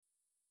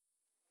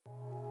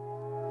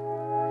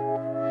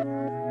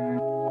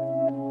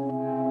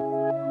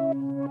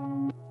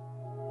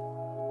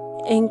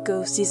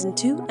Enko Season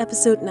 2,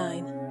 Episode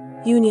 9,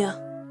 Unia.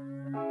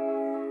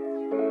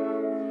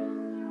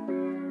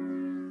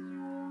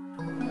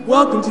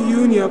 Welcome to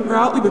Unia,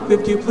 proudly with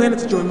 50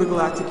 planets to join the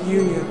Galactic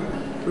Union.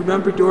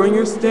 Remember during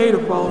your stay to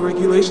follow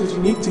regulations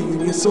unique to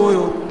Unia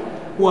soil.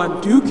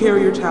 1. Do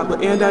carry your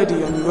tablet and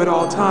ID on you at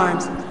all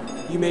times.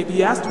 You may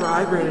be asked to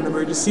arrive in an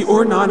emergency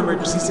or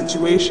non-emergency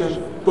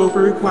situation. Both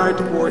are required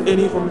to board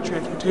any form of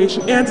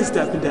transportation and to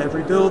step into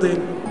every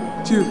building.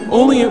 2.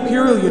 Only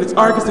Imperial units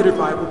are considered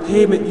viable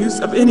payment. Use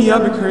of any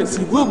other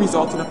currency will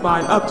result in a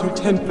fine up to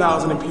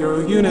 10,000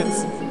 Imperial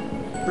units.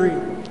 3.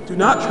 Do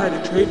not try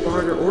to trade,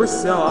 barter, or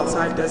sell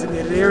outside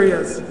designated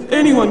areas.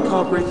 Anyone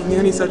caught breaking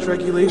any such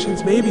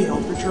regulations may be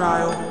held for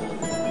trial.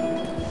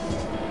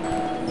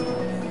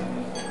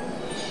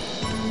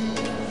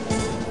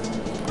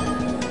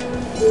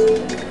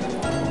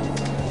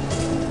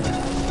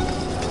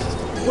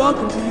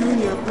 Welcome to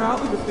Unia,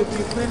 proudly the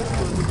 50th planet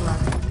of the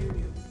Galactic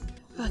Union.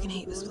 Fucking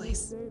hate this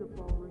place.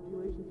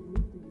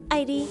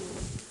 ID.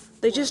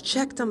 They just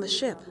checked on the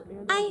ship.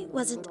 I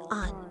wasn't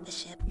on the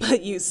ship.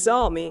 But you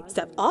saw me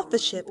step off the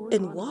ship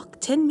and walk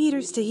 10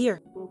 meters to here,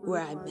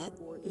 where I met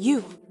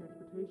you.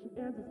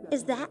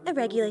 Is that a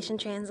regulation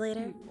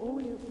translator?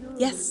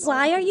 Yes.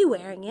 Why are you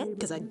wearing it?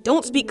 Because I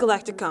don't speak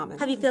Galactic Common.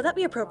 Have you filled out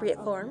the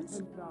appropriate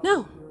forms?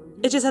 No.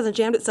 It just hasn't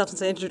jammed itself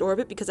since I entered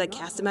orbit because I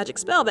cast a magic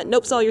spell that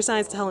nopes all your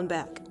signs to hell and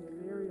back.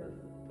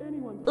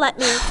 Let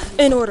me.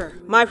 In order.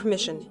 My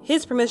permission,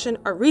 his permission,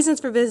 our reasons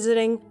for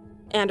visiting,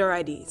 and our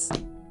IDs.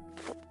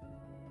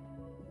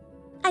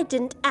 I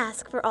didn't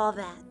ask for all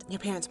that. Your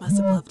parents must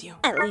have loved you.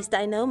 At least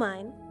I know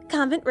mine.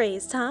 Convent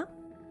raised, huh?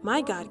 My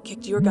god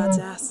kicked your god's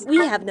ass. We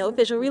have no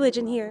official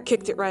religion here.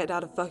 Kicked it right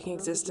out of fucking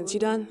existence. You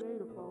done?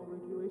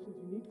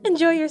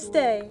 Enjoy your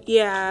stay.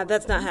 Yeah,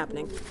 that's not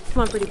happening.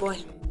 Come on, pretty boy.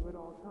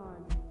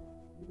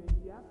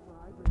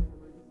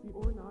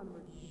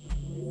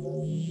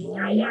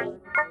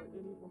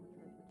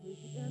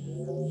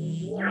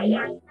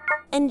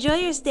 Enjoy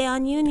your stay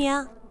on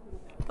Unia.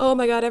 Oh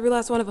my god, every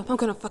last one of them. I'm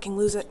gonna fucking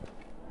lose it.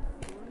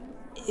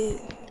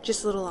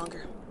 Just a little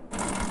longer.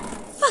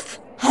 Fuck!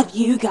 Have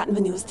you gotten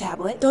the newest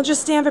tablet? Don't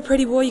just stand for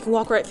pretty boy, you can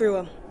walk right through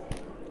them.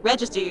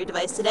 Register your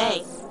device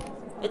today.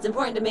 It's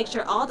important to make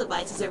sure all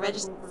devices are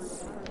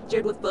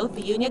registered with both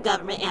the Unia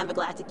government and the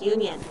Galactic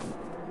Union.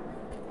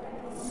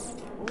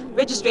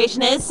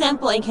 Registration is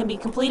simple and can be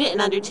completed in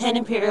under 10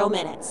 Imperial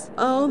minutes.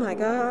 Oh my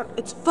god,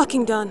 it's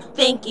fucking done.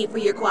 Thank you for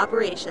your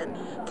cooperation.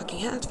 Fucking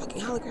hats,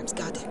 fucking holograms,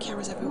 goddamn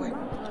cameras everywhere.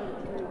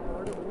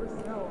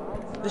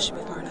 This should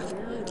be far enough.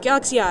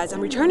 Galaxy Eyes,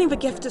 I'm returning the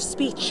gift of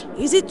speech.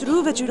 Is it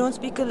true that you don't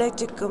speak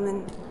Galactic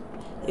Common?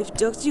 I've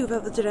talked to you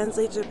about the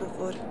translator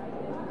before.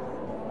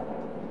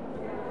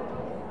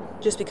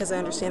 Just because I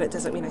understand it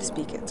doesn't mean I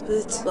speak it.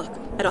 But look,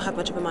 I don't have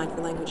much of a mind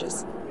for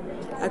languages.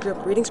 I grew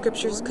up reading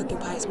scriptures, cooking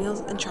pious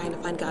meals, and trying to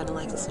find God in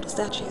lifeless little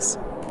statues.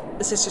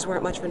 The sisters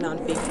weren't much for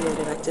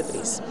non-faith-related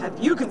activities. Have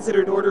you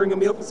considered ordering a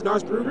meal from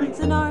Sonar's Brewery?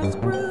 Sonar's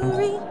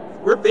Brewery?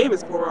 We're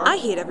famous for our... I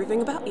hate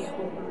everything about you.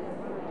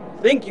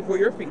 Thank you for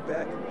your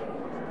feedback.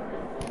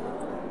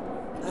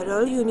 are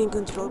all Union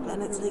control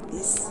planets like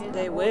this?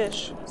 They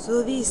wish.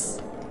 So these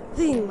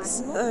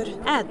things are...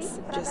 Ads.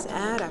 Just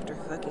ad after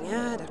fucking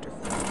ad after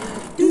fucking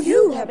ad. Do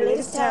you have the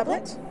latest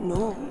tablet?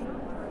 No.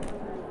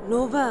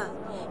 Nova,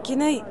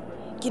 can I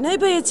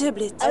buy a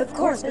tablet? Of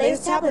course, the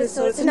latest tablet is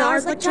sold at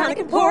Sonar's Electronic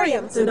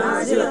Emporium.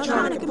 Sonar's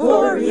Electronic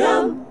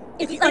Emporium.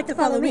 If you'd like to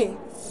follow me.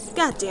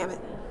 God damn it.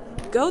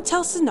 Go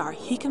tell Sonar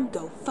he can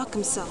go fuck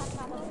himself.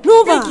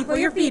 Nova! Thank you for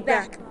your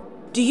feedback.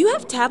 Do you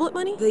have tablet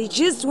money? I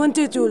just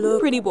wanted to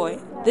look. Pretty boy,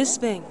 this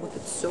thing with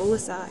its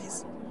soulless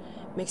eyes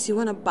makes you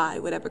want to buy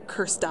whatever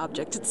cursed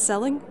object it's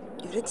selling.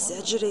 You're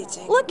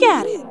exaggerating. Look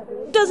at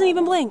it. Doesn't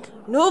even blink.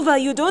 Nova,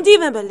 you don't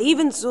even believe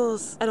in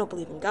souls. I don't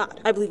believe in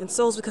God. I believe in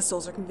souls because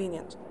souls are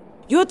convenient.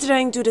 You're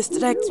trying to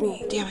distract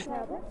me. Damn it.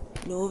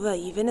 Nova,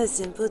 even a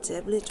simple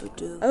tablet would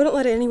do. I wouldn't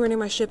let it anywhere near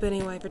my ship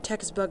anyway, for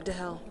tech is bugged to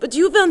hell. But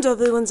you found all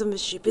the ones on the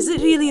ship. Is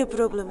it really a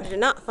problem? I did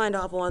not find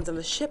all the ones on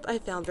the ship. I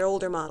found their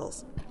older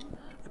models.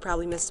 I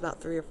probably missed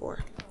about 3 or 4.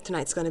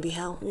 Tonight's gonna be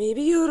hell.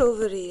 Maybe you're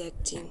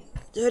overreacting.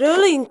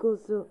 Darling,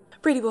 Koso.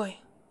 Pretty boy,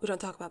 we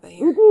don't talk about that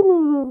here.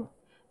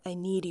 I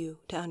need you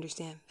to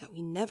understand that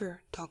we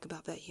never talk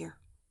about that here.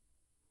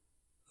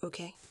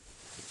 Okay?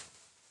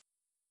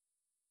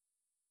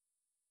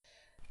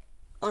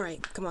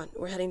 Alright, come on,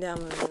 we're heading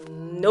down.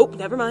 Nope,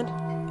 never mind.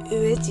 What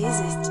is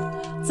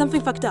it?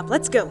 Something fucked up,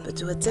 let's go. But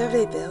what are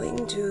they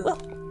bowing to?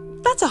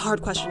 Well, that's a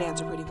hard question to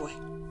answer, pretty boy.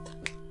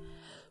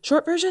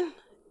 Short version?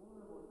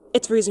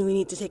 It's the reason we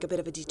need to take a bit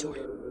of a detour.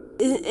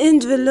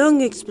 And the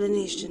long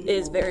explanation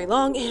is very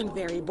long and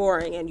very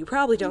boring, and you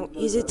probably don't.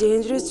 Is it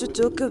dangerous to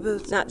talk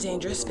about? Not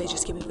dangerous, they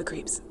just give me the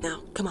creeps.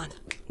 Now, come on.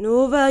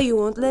 Nova, you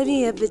won't let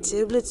me have the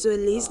tablet, so at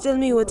least tell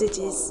me what it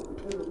is.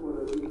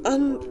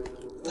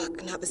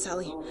 Fuck, not the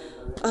Sally.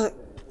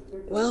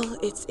 Well,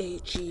 it's a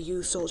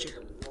GU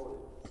soldier.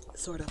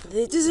 Sort of.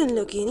 It doesn't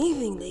look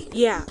anything like...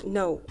 Yeah,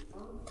 no.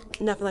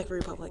 Nothing like the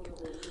Republic.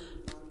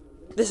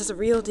 This is a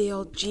real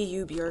deal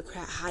GU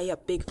bureaucrat, high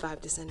up Big Five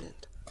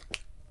descendant.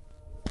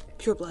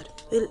 Pure blood.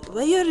 Well,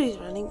 why are you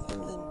running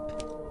from them?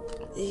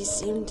 They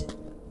seemed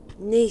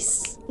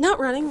nice. Not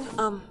running.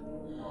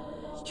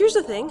 Here's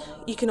the thing.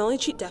 You can only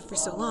cheat death for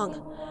so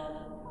long.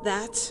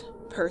 That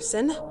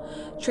person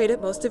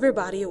traded most of her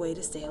body away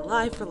to stay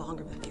alive for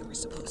longer than they were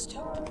supposed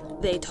to.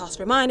 They tossed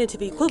her mind into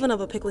the equivalent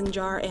of a pickling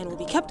jar and will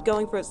be kept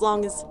going for as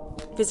long as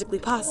physically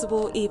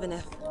possible, even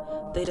if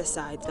they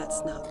decide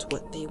that's not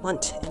what they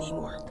want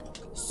anymore.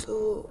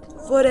 So,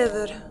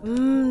 forever.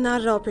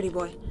 Not at all, pretty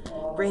boy.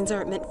 Brains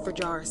aren't meant for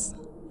jars.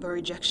 The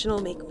rejection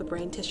will make the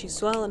brain tissue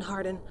swell and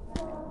harden.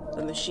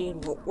 The machine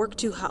won't work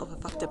too hot with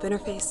a fucked up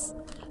interface.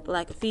 The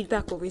lack of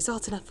feedback will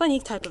result in a funny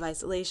type of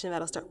isolation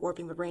that'll start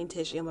warping the brain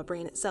tissue, and the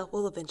brain itself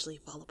will eventually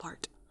fall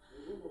apart.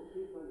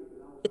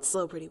 It's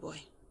slow, pretty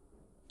boy.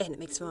 And it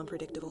makes them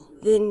unpredictable.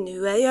 Then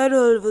why are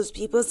all those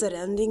people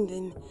surrounding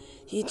them?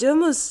 It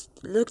almost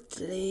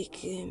looked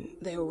like,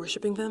 They were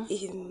worshipping them?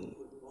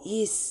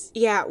 Yes.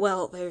 Yeah,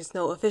 well, there's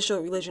no official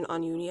religion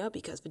on Unia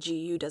because the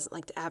GU doesn't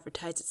like to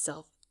advertise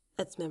itself,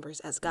 its members,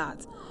 as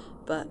gods.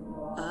 But,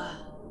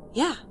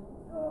 yeah.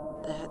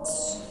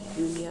 That's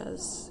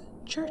Unia's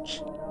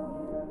church.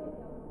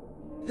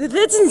 But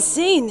that's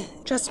insane.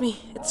 Trust me,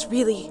 it's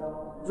really,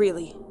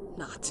 really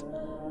not.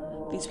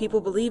 These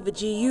people believe the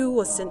GU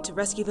was sent to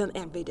rescue them,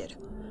 and they did.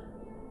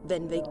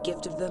 Then they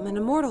gifted them an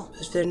immortal.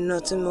 But they're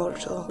not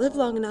immortal. Live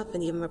long enough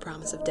and give them a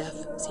promise of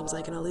death. Seems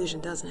like an illusion,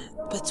 doesn't it?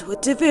 But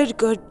what if our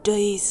god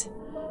dies?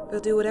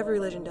 They'll do what every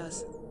religion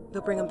does.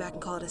 They'll bring them back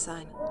and call it a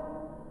sign.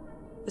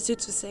 The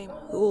suit's the same.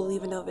 Who will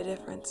even know the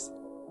difference?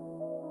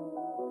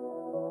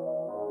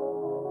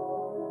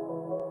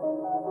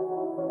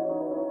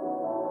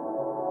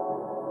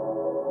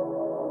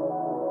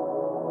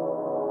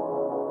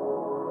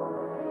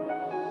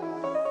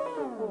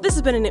 This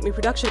has been a Knit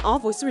production. All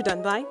voices were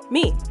done by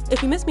me.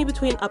 If you missed me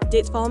between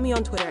updates, follow me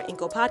on Twitter at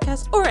Inkle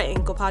Podcast or at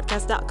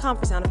InklePodcast.com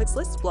for sound effects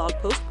lists, blog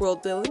posts,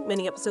 world building,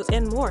 mini episodes,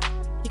 and more.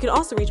 You can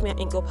also reach me at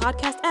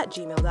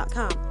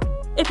InklePodcast@gmail.com.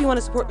 If you want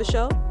to support the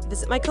show,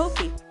 visit my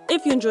Ko-fi.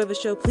 If you enjoy the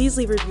show, please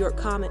leave a review or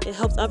comment. It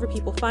helps other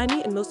people find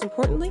me, and most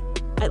importantly,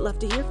 I'd love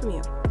to hear from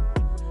you.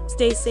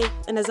 Stay safe,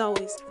 and as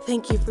always,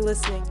 thank you for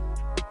listening.